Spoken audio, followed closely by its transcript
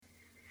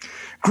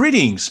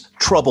Greetings,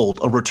 troubled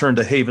A Return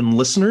to Haven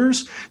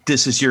listeners.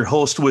 This is your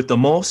host with the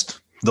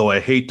most, though I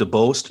hate to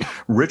boast,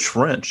 Rich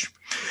French.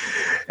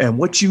 And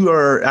what you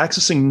are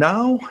accessing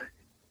now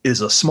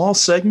is a small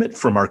segment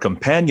from our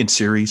companion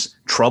series,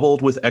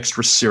 Troubled with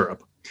Extra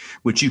Syrup,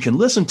 which you can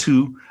listen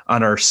to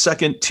on our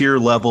second tier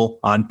level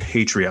on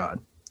Patreon.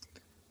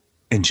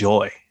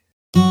 Enjoy.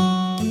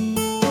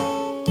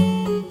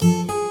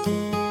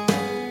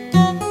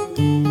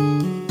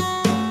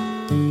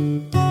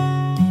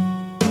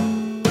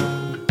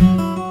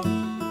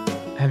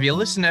 Have you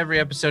listened to every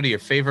episode of your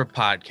favorite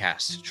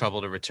podcast,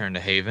 Trouble to Return to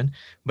Haven,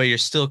 but you're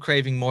still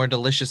craving more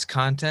delicious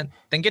content?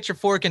 Then get your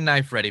fork and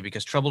knife ready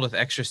because Troubled with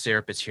Extra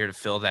Syrup is here to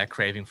fill that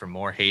craving for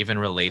more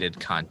Haven-related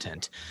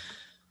content.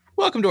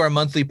 Welcome to our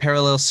monthly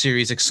parallel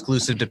series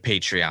exclusive to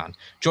Patreon.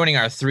 Joining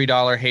our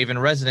 $3 Haven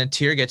resident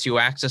tier gets you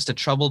access to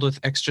Troubled with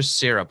Extra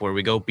Syrup, where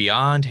we go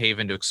beyond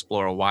Haven to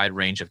explore a wide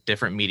range of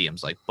different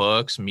mediums like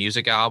books,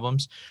 music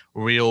albums,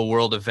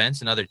 real-world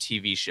events, and other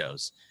TV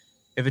shows.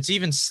 If it's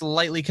even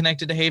slightly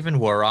connected to Haven,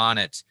 we're on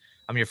it.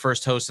 I'm your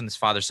first host in this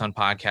father-son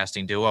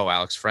podcasting duo,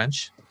 Alex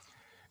French.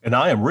 And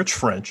I am Rich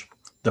French,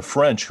 the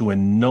French who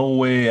in no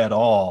way at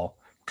all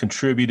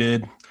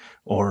contributed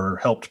or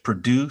helped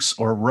produce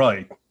or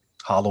write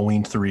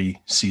Halloween 3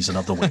 Season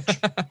of the Witch.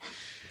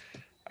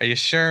 Are you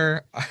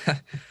sure?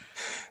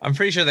 I'm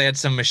pretty sure they had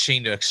some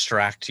machine to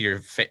extract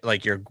your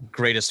your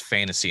greatest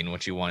fantasy and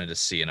what you wanted to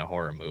see in a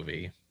horror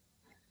movie.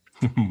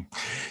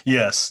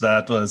 Yes,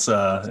 that was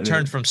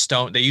turned from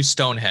stone. They used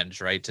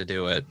Stonehenge, right, to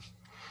do it.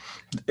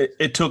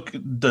 It took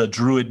the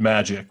druid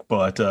magic,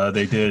 but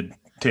they did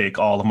take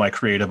all of my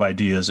creative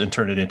ideas and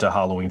turn it into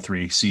Halloween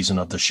 3 Season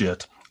of the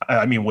Shit.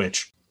 I mean,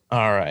 Witch.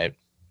 All right.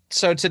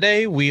 So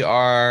today we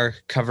are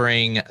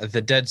covering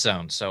The Dead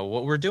Zone. So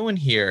what we're doing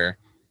here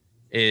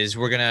is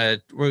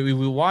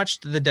we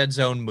watched the Dead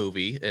Zone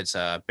movie. It's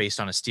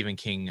based on a Stephen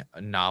King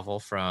novel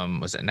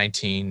from, was it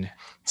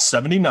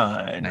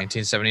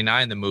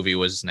 1979? The movie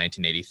was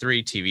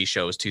 1983. TV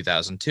show was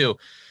 2002.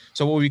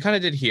 So what we kind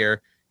of did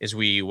here is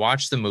we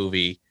watched the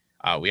movie.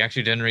 We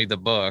actually didn't read the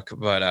book,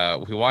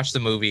 but we watched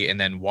the movie and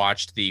then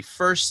watched the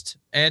first,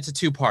 and it's a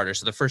two-parter,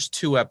 so the first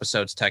two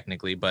episodes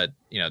technically, but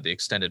the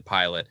extended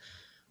pilot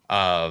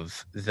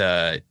of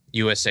the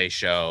USA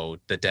show,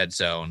 The Dead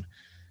Zone.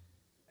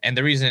 And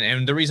the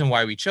reason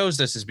why we chose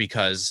this is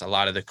because a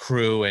lot of the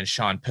crew and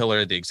Sean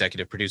Pillar, the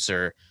executive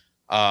producer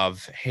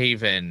of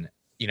Haven,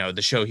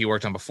 the show he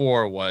worked on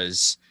before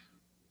was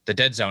The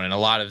Dead Zone. And a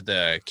lot of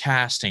the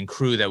cast and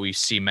crew that we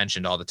see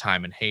mentioned all the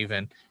time in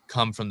Haven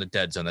come from The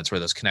Dead Zone. That's where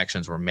those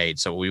connections were made.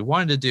 So what we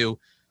wanted to do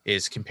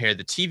is compare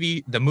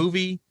the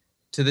movie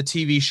to the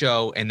TV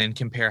show, and then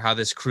compare how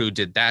this crew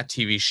did that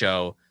TV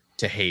show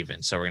to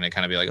Haven. So we're going to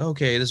kind of be like,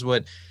 okay, this is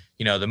what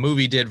the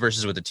movie did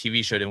versus what the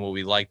TV show did and what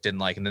we liked, didn't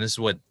like. And then this is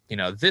what,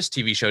 this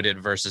TV show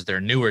did versus their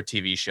newer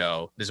TV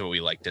show. This is what we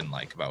liked, didn't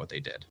like about what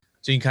they did.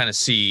 So you can kind of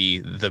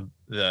see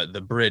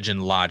the bridge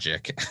and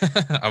logic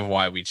of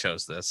why we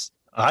chose this.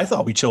 I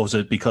thought we chose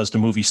it because the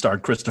movie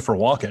starred Christopher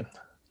Walken.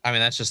 I mean,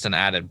 that's just an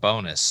added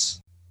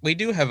bonus. We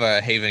do have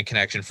a Haven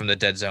connection from the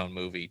Dead Zone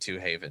movie to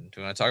Haven.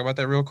 Do you want to talk about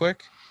that real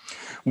quick?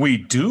 We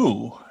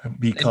do,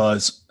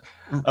 because...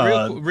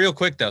 Real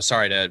quick, though,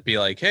 sorry to be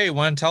like, hey,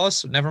 want to tell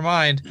us? Never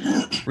mind.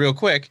 Real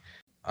quick,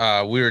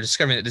 we were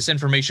discovering that this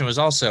information was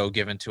also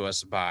given to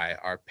us by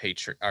our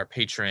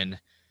Patreon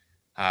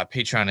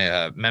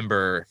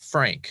member,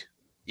 Frank,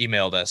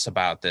 emailed us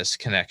about this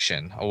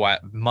connection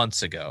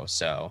months ago.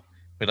 So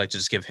we'd like to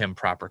just give him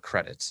proper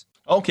credits.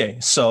 Okay,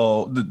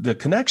 so the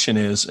connection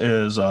is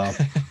there's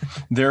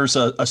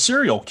a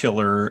serial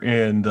killer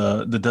in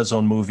the Dead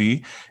Zone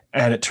movie,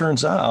 and it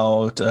turns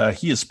out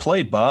he is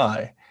played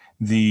by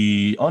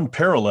the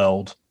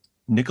unparalleled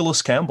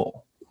Nicholas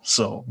Campbell.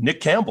 So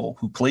Nick Campbell,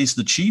 who plays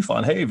the chief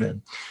on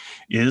Haven,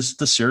 is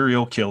the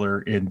serial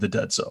killer in the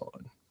Dead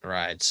Zone.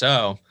 Right.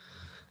 So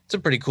it's a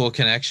pretty cool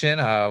connection.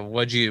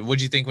 What'd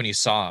you think when you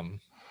saw him?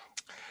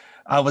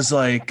 I was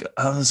like,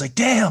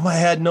 damn, I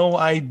had no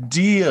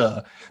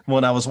idea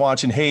when I was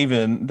watching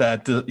Haven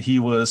that he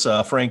was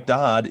Frank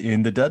Dodd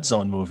in the Dead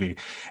Zone movie.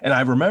 And I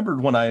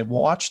remembered when I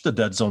watched the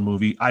Dead Zone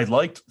movie, I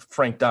liked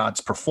Frank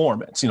Dodd's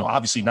performance.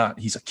 obviously not,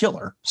 he's a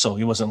killer. So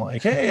he wasn't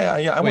like, hey,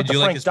 I went to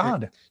Frank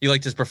Dodd. You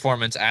liked his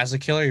performance as a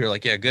killer? You're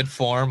like, yeah, good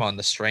form on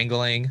the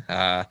strangling.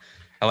 I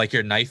like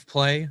your knife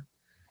play.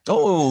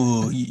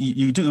 Oh,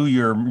 you do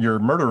your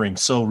murdering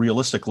so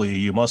realistically.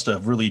 You must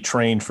have really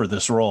trained for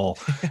this role.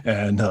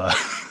 And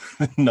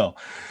no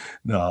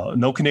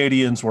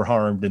Canadians were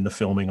harmed in the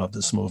filming of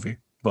this movie.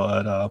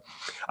 But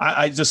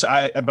I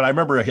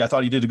remember I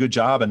thought he did a good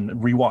job, and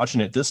rewatching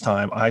it this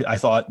time, I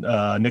thought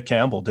Nick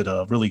Campbell did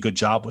a really good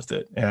job with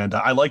it, and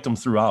I liked him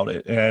throughout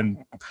it.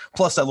 And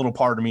plus, that little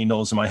part of me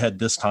knows in my head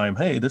this time,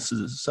 hey, this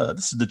is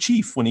the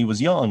chief when he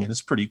was young, and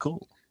it's pretty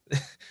cool.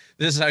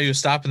 This is how you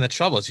stop in the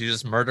troubles. You're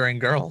just murdering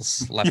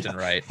girls left and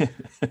right.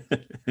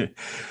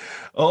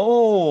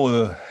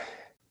 Oh,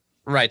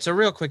 right. So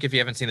real quick, if you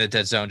haven't seen The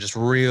Dead Zone, just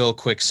real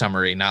quick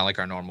summary, not like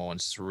our normal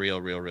ones, just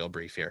real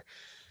brief here.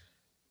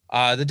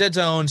 The Dead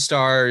Zone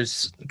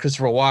stars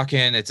Christopher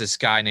Walken. It's this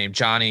guy named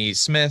Johnny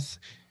Smith.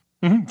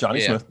 Johnny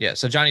Smith. Yeah.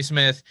 So Johnny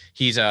Smith,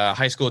 he's a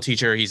high school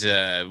teacher. He's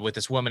with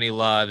this woman he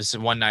loves.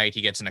 One night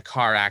he gets in a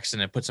car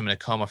accident, puts him in a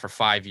coma for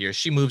 5 years.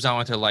 She moves on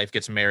with her life,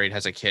 gets married,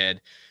 has a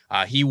kid.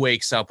 He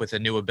wakes up with a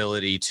new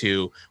ability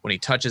to, when he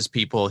touches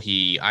people,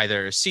 he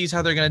either sees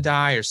how they're going to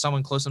die, or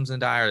someone close to him's going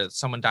to die, or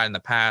someone died in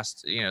the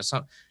past. Just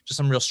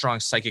some real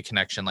strong psychic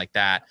connection like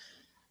that.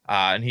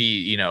 And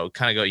he,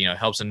 kind of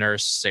helps a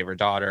nurse save her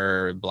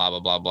daughter, blah, blah,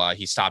 blah, blah.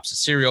 He stops a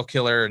serial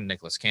killer,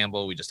 Nicholas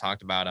Campbell. We just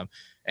talked about him.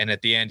 And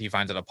at the end, he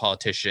finds out a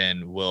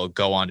politician will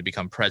go on to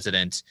become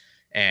president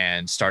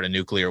and start a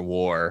nuclear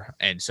war.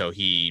 And so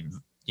he,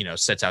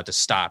 sets out to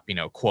stop,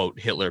 quote,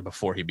 Hitler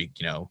before he,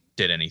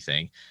 did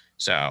anything.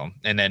 So,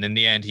 and then in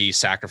the end, he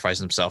sacrifices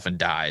himself and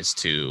dies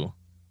to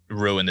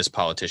ruin this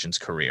politician's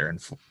career and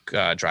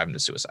drive him to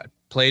suicide.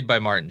 Played by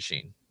Martin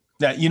Sheen.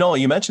 Yeah,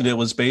 you mentioned it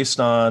was based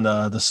on the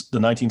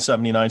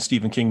 1979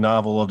 Stephen King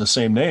novel of the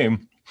same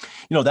name.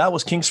 That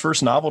was King's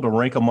first novel to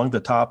rank among the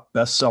top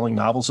best-selling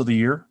novels of the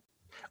year.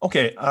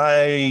 Okay,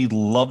 I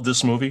love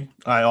this movie.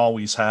 I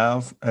always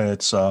have.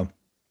 It's,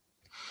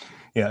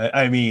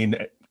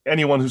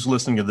 anyone who's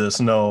listening to this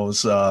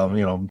knows,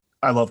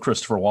 I love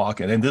Christopher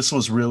Walken. And this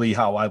was really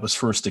how I was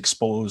first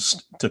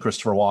exposed to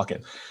Christopher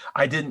Walken.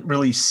 I didn't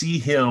really see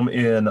him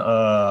in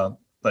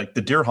like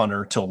The Deer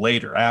Hunter till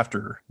later,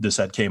 after this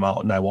had came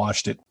out and I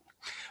watched it.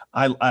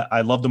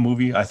 I love the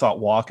movie. I thought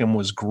Walken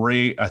was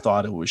great. I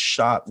thought it was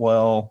shot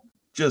well.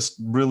 Just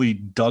really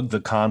dug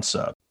the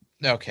concept.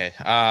 Okay.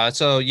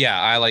 So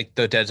yeah, I like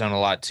The Dead Zone a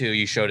lot too.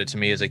 You showed it to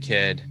me as a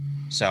kid.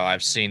 So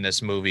I've seen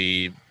this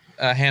movie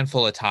a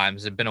handful of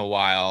times. It's been a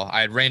while.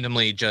 I had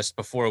randomly, just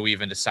before we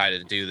even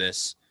decided to do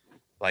this,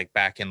 like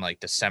back in like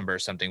December or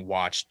something,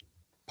 watched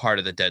part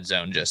of The Dead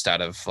Zone just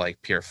out of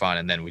like pure fun.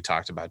 And then we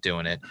talked about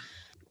doing it.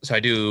 So I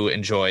do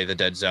enjoy The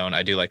Dead Zone.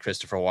 I do like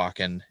Christopher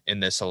Walken in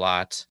this a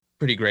lot.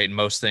 Pretty great in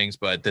most things,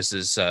 but this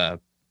is one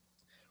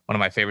of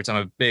my favorites. I'm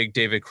a big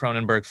David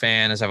Cronenberg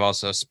fan, as I've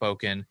also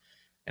spoken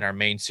in our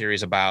main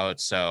series about.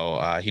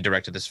 So he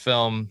directed this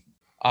film.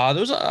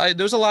 There's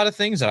a lot of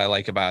things that I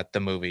like about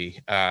the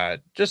movie.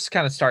 Just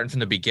kind of starting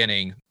from the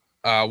beginning.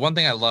 One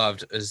thing I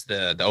loved is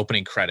the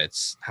opening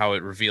credits, how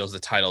it reveals the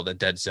title, The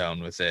Dead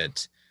Zone, with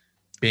it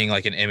being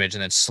like an image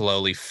and then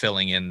slowly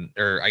filling in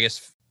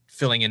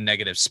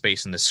negative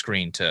space in the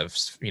screen to,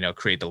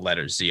 create the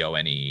letters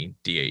ZONEDADTHE.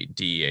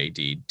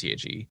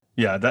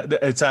 Yeah,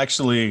 it's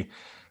actually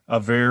a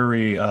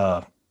very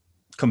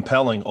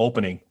compelling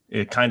opening.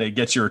 It kind of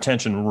gets your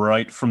attention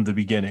right from the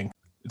beginning.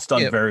 It's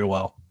done very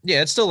well.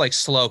 Yeah, it's still like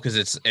slow because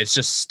it's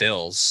just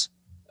stills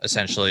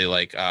essentially,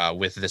 like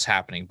with this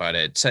happening, but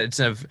it's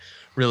a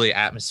really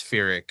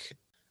atmospheric.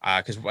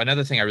 Because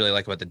another thing I really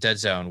like about The Dead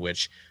Zone,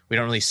 which we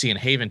don't really see in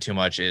Haven too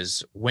much,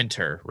 is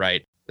winter,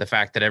 right? The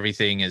fact that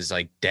everything is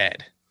like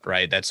dead,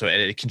 right? That's what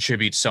it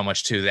contributes so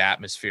much to the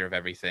atmosphere of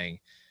everything,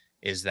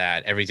 is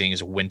that everything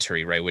is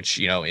wintry, right? Which,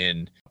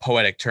 in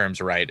poetic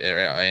terms, right?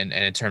 And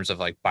in terms of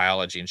like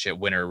biology and shit,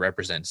 winter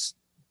represents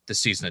the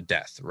season of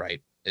death,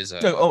 right?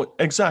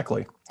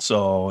 Exactly.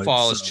 So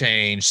fall is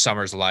change,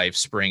 summer's life,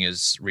 spring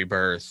is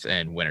rebirth,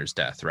 and winter's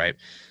death, right?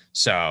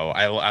 So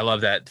I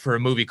love that for a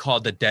movie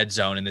called The Dead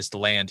Zone, and this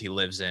land he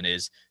lives in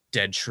is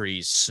dead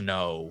trees,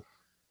 snow,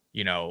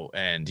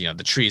 and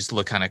the trees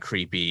look kind of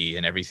creepy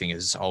and everything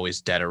is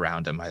always dead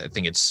around him. I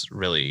think it's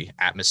really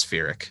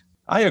atmospheric.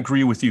 I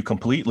agree with you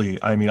completely.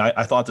 I mean,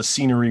 I thought the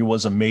scenery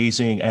was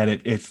amazing, and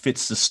it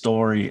fits the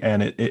story,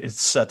 and it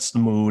sets the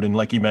mood. And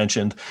like you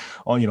mentioned,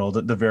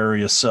 the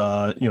various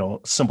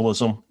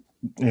symbolism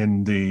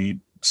in the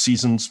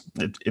seasons,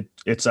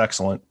 it's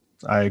excellent.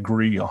 I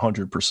agree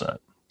 100%.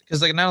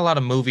 Because like not a lot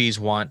of movies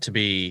want to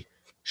be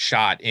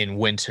shot in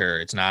winter.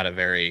 It's not a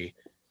very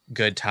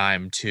good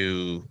time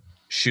to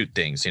shoot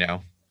things,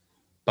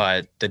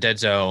 But The Dead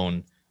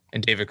Zone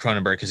and David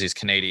Cronenberg, because he's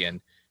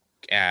Canadian,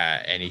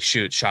 and he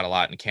shot a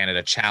lot in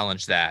Canada,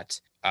 challenged that.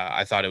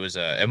 I thought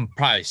it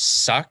probably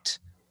sucked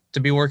to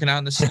be working out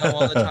in the snow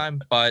all the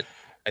time, but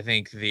I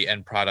think the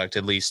end product,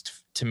 at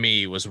least to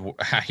me, was,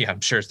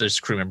 I'm sure there's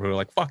crew members who are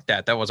like, fuck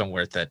that wasn't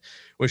worth it.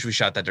 Wish we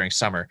shot that during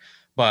summer.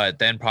 But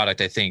the end product,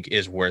 I think,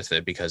 is worth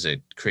it because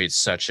it creates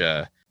such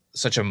a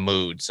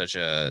mood, such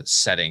a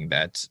setting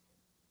that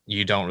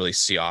you don't really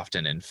see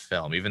often in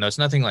film, even though it's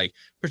nothing like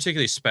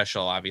particularly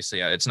special. Obviously,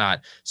 it's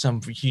not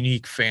some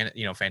unique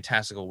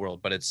fantastical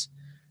world, but it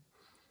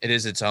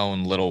is its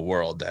own little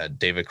world that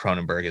David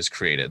Cronenberg has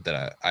created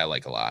that I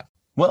like a lot.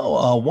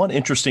 Well, one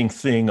interesting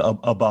thing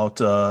about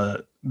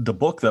the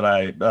book that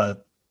I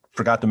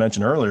forgot to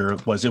mention earlier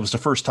was it was the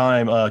first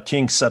time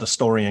King set a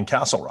story in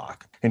Castle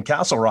Rock. And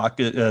Castle Rock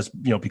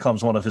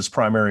becomes one of his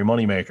primary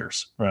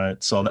moneymakers,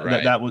 right? So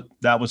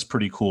that was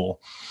pretty cool.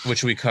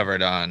 Which we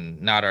covered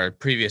on not our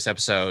previous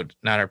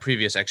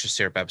Extra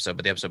Syrup episode,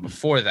 but the episode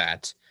before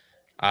that.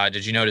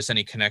 Did you notice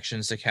any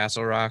connections to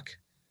Castle Rock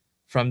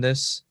from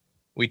this?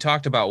 We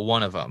talked about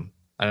one of them.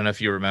 I don't know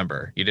if you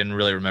remember. You didn't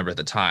really remember at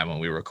the time when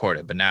we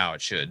recorded, but now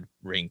it should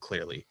ring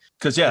clearly.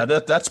 Because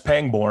that's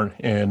Pangborn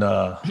in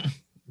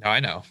No, I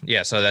know.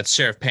 Yeah, so that's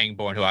Sheriff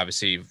Pangborn, who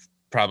obviously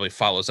probably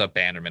follows up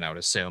Bannerman, I would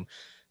assume.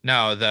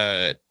 No,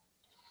 the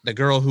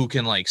girl who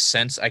can like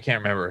sense, I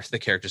can't remember the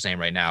character's name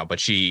right now, but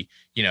she,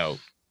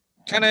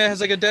 kind of has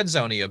like a dead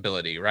zone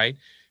ability, right?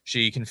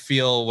 She can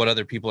feel what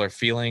other people are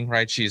feeling,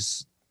 right?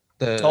 She's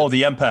Oh,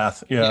 the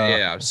empath. Yeah.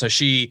 yeah. So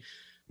she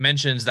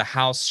mentions the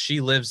house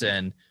she lives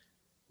in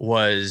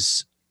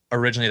was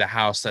originally the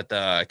house that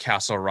the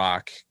Castle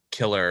Rock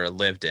killer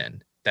lived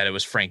in, that it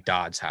was Frank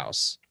Dodd's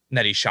house, and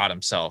that he shot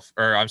himself,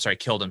 or I'm sorry,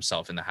 killed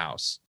himself in the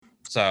house.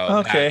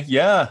 So Okay.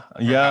 Yeah.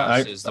 her Yeah.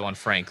 house is the one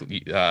Frank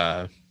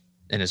and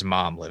his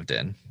mom lived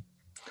in.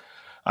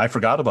 I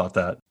forgot about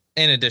that.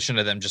 In addition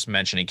to them just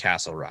mentioning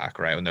Castle Rock,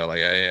 right? When they're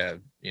like, oh,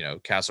 yeah,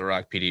 Castle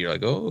Rock PD, you're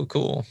like, oh,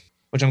 cool.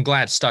 Which I'm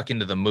glad stuck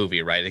into the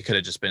movie, right? They could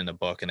have just been in the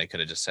book and they could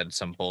have just said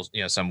some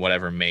some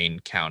whatever Maine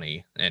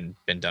county and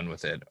been done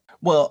with it.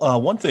 Well,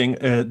 one thing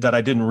that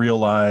I didn't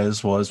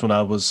realize was when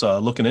I was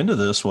looking into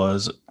this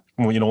was,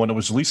 when it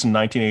was released in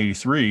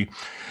 1983,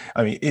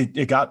 I mean,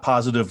 it got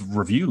positive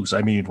reviews.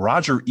 I mean,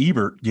 Roger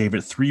Ebert gave it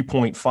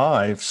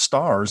 3.5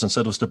 stars and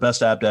said it was the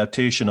best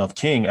adaptation of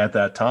King at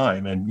that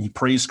time. And he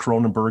praised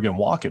Cronenberg and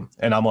Walken.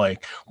 And I'm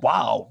like,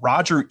 wow,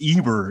 Roger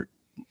Ebert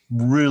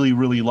really,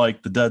 really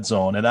liked The Dead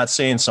Zone. And that's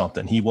saying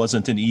something. He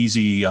wasn't an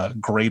easy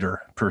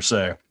grader per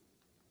se.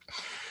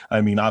 I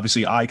mean,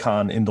 obviously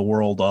icon in the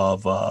world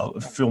of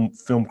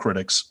film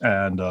critics.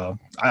 And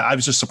I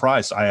was just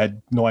surprised. I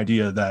had no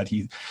idea that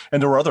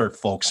and there were other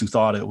folks who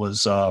thought it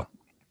was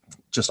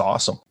just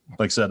awesome.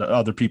 Like I said,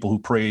 other people who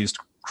praised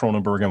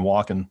Cronenberg and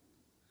Walken.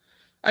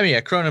 I mean,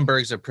 yeah,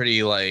 Cronenberg's a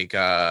pretty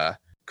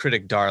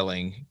critic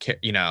darling,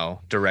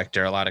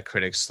 director. A lot of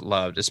critics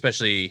loved,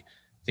 especially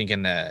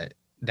thinking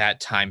that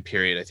time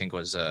period, I think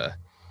was a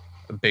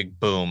big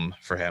boom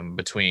for him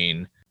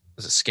between,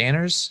 was it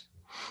Scanners?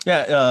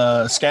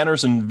 Yeah,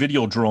 Scanners and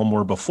Videodrome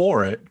were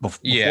before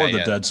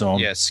the Dead Zone.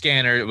 Yeah,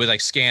 Scanners, with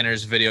like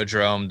Scanners,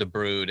 Videodrome, The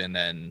Brood, and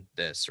then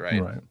this,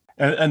 right? Right.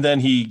 And then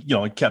he,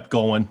 kept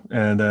going,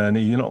 and then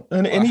he,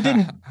 and he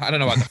didn't. I don't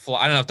know about The Fly.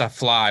 I don't know if The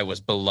Fly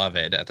was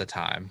beloved at the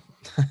time.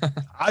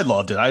 I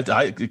loved it.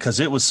 I because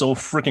it was so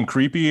freaking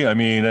creepy. I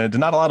mean, there's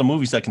not a lot of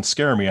movies that can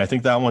scare me. I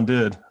think that one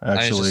did,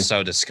 actually. It's just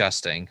so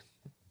disgusting.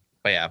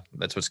 But yeah,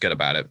 that's what's good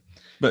about it.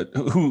 But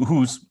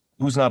who's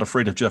not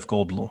afraid of Jeff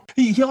Goldblum?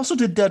 He also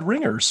did Dead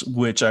Ringers,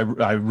 which I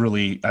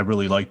really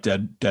like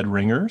Dead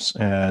Ringers,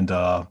 and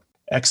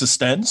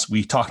Existence.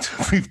 We've talked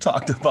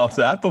about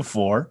that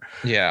before.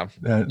 Yeah.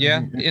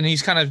 And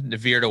he's kind of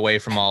veered away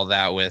from all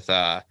that with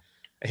A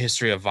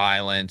History of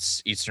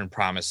Violence, Eastern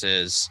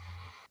Promises,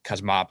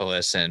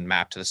 Cosmopolis, and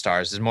Map to the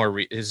Stars.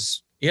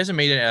 He hasn't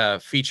made a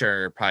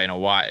feature probably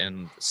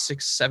in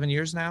 6-7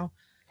 years now.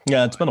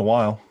 Yeah, it's been a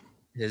while.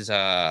 His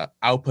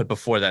output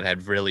before that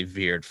had really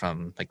veered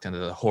from like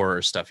the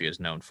horror stuff he was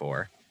known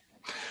for.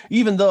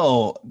 Even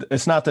though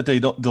it's not that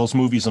those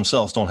movies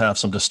themselves don't have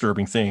some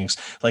disturbing things.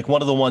 Like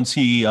one of the ones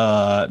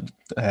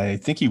I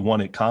think he won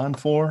at Cannes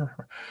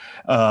for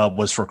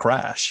was for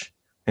Crash.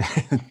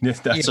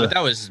 But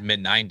that was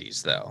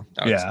mid-90s though.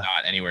 That was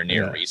not anywhere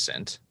near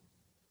recent.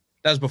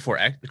 That was before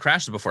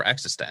Crash was before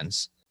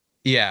Existence.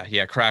 Yeah,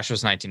 Crash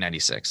was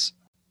 1996.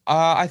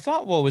 I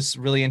thought what was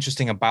really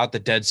interesting about The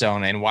Dead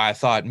Zone, and why I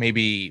thought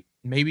maybe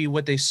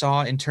what they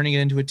saw in turning it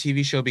into a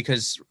TV show,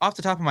 because off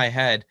the top of my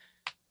head,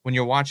 when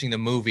you're watching the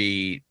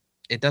movie,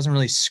 it doesn't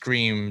really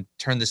scream,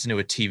 turn this into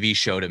a TV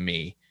show to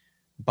me.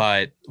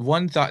 But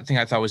one thing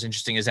I thought was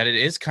interesting is that it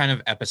is kind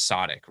of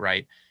episodic,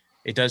 right?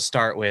 It does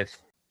start with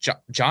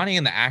Johnny,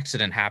 and the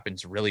accident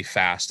happens really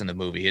fast in the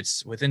movie.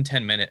 It's within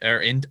 10 minutes, or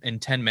in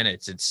 10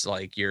 minutes, it's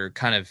like you're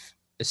kind of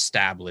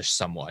established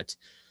somewhat.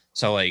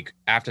 So like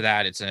after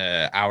that, it's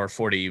an hour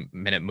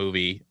 40-minute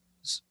movie,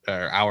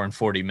 or hour and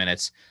 40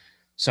 minutes.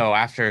 So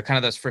after kind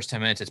of those first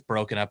 10 minutes, it's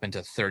broken up into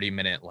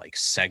 30-minute like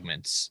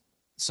segments.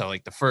 So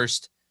like the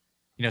first,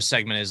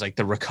 segment is like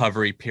the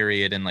recovery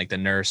period and like the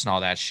nurse and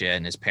all that shit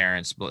and his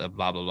parents, blah,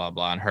 blah, blah,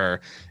 blah, and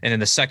her. And then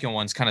the second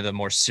one's kind of the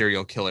more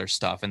serial killer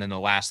stuff. And then the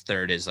last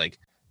third is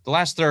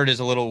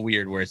a little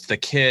weird, where it's the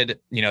kid,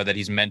 that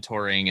he's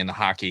mentoring in the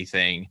hockey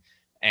thing.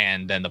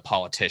 And then the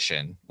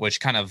politician, which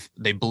kind of,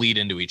 they bleed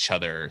into each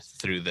other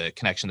through the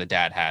connection the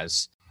dad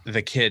has.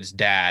 The kid's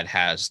dad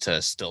has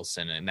to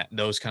Stilson, and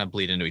those kind of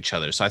bleed into each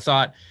other. So I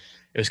thought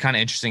it was kind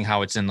of interesting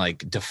how it's in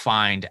like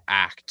defined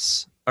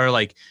acts, or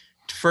like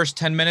first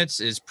 10 minutes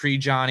is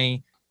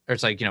pre-Johnny, or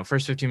it's like,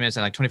 first 15 minutes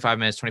and like 25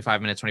 minutes,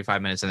 25 minutes,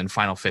 25 minutes. And then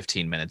final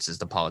 15 minutes is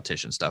the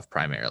politician stuff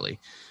primarily.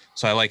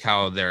 So I like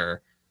how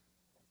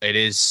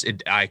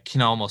I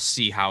can almost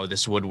see how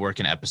this would work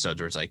in episodes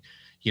where it's like,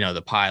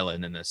 the pilot,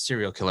 and then the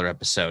serial killer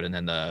episode, and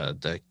then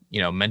the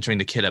mentoring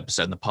the kid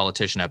episode, and the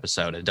politician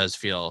episode. It does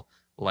feel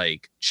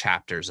like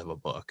chapters of a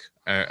book,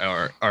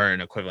 or an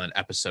equivalent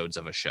episodes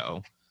of a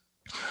show.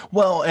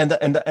 Well, and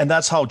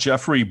that's how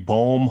Jeffrey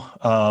Boehm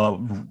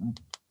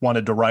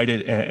wanted to write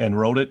it and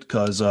wrote it,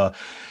 because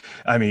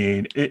I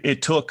mean,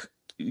 it took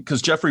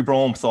because Jeffrey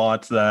Boehm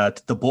thought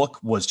that the book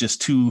was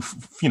just too,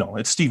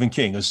 it's Stephen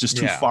King. It's just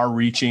too far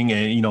reaching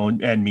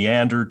and, and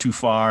meandered too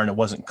far, and it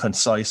wasn't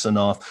concise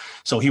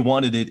enough. So he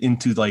wanted it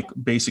into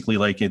basically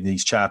in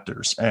these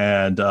chapters.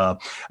 And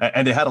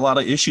they had a lot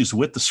of issues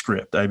with the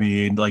script. I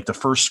mean, the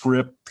first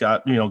script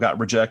got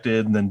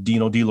rejected, and then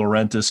Dino De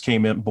Laurentiis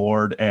came in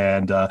board,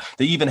 and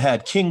they even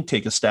had King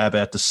take a stab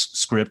at the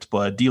script,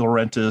 but De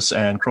Laurentiis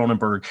and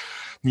Cronenberg,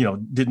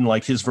 didn't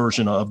like his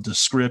version of the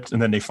script.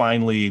 And then they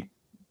finally,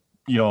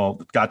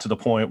 got to the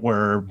point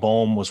where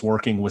Boehm was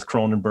working with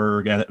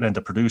Cronenberg and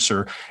the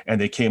producer, and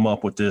they came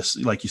up with this,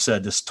 like you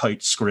said, this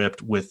tight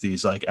script with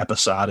these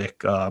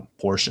episodic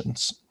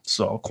portions.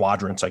 So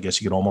quadrants, I guess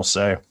you could almost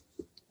say.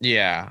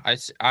 Yeah.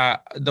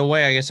 The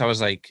way I guess I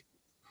was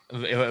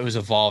it was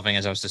evolving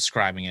as I was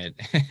describing it,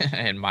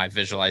 and my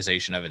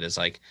visualization of it is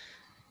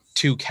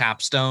 2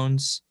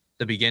 capstones,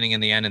 the beginning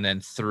and the end, and then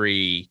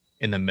 3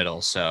 in the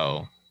middle.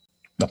 So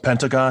the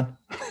Pentagon.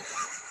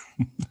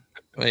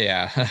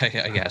 Yeah,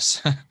 I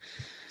guess.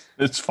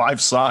 It's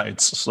 5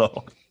 sides,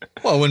 so.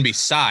 Well, it wouldn't be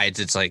sides.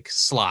 It's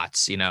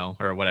slots,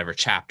 or whatever,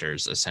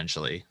 chapters,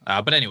 essentially.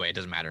 But anyway, it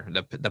doesn't matter.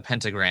 The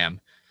pentagram,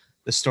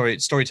 the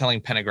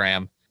storytelling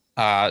pentagram.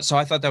 So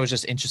I thought that was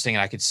just interesting,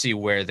 and I could see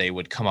where they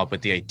would come up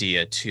with the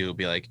idea to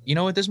be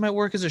what, this might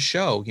work as a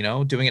show,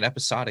 doing it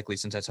episodically,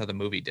 since that's how the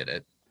movie did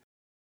it.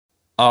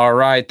 All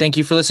right. Thank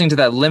you for listening to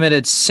that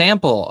limited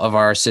sample of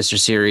our sister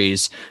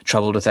series,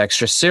 Troubled with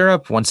Extra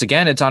Syrup. Once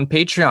again, it's on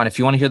Patreon. If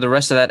you want to hear the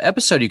rest of that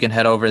episode, you can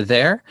head over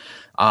there.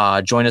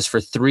 Join us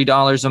for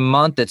 $3 a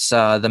month. It's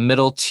the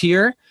middle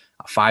tier.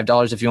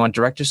 $5 if you want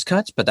director's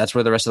cuts, but that's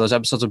where the rest of those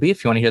episodes will be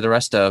if you want to hear the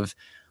rest of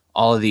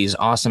all of these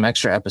awesome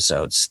extra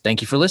episodes.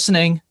 Thank you for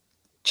listening.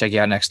 Check you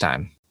out next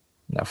time.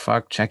 No,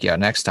 fuck. Check you out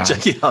next time.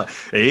 Check you out.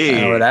 Hey. I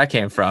don't know where that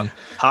came from.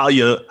 How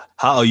you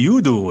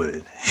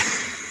doing?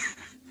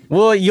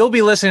 Well, you'll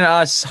be listening to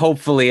us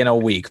hopefully in a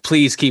week.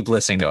 Please keep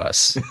listening to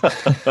us.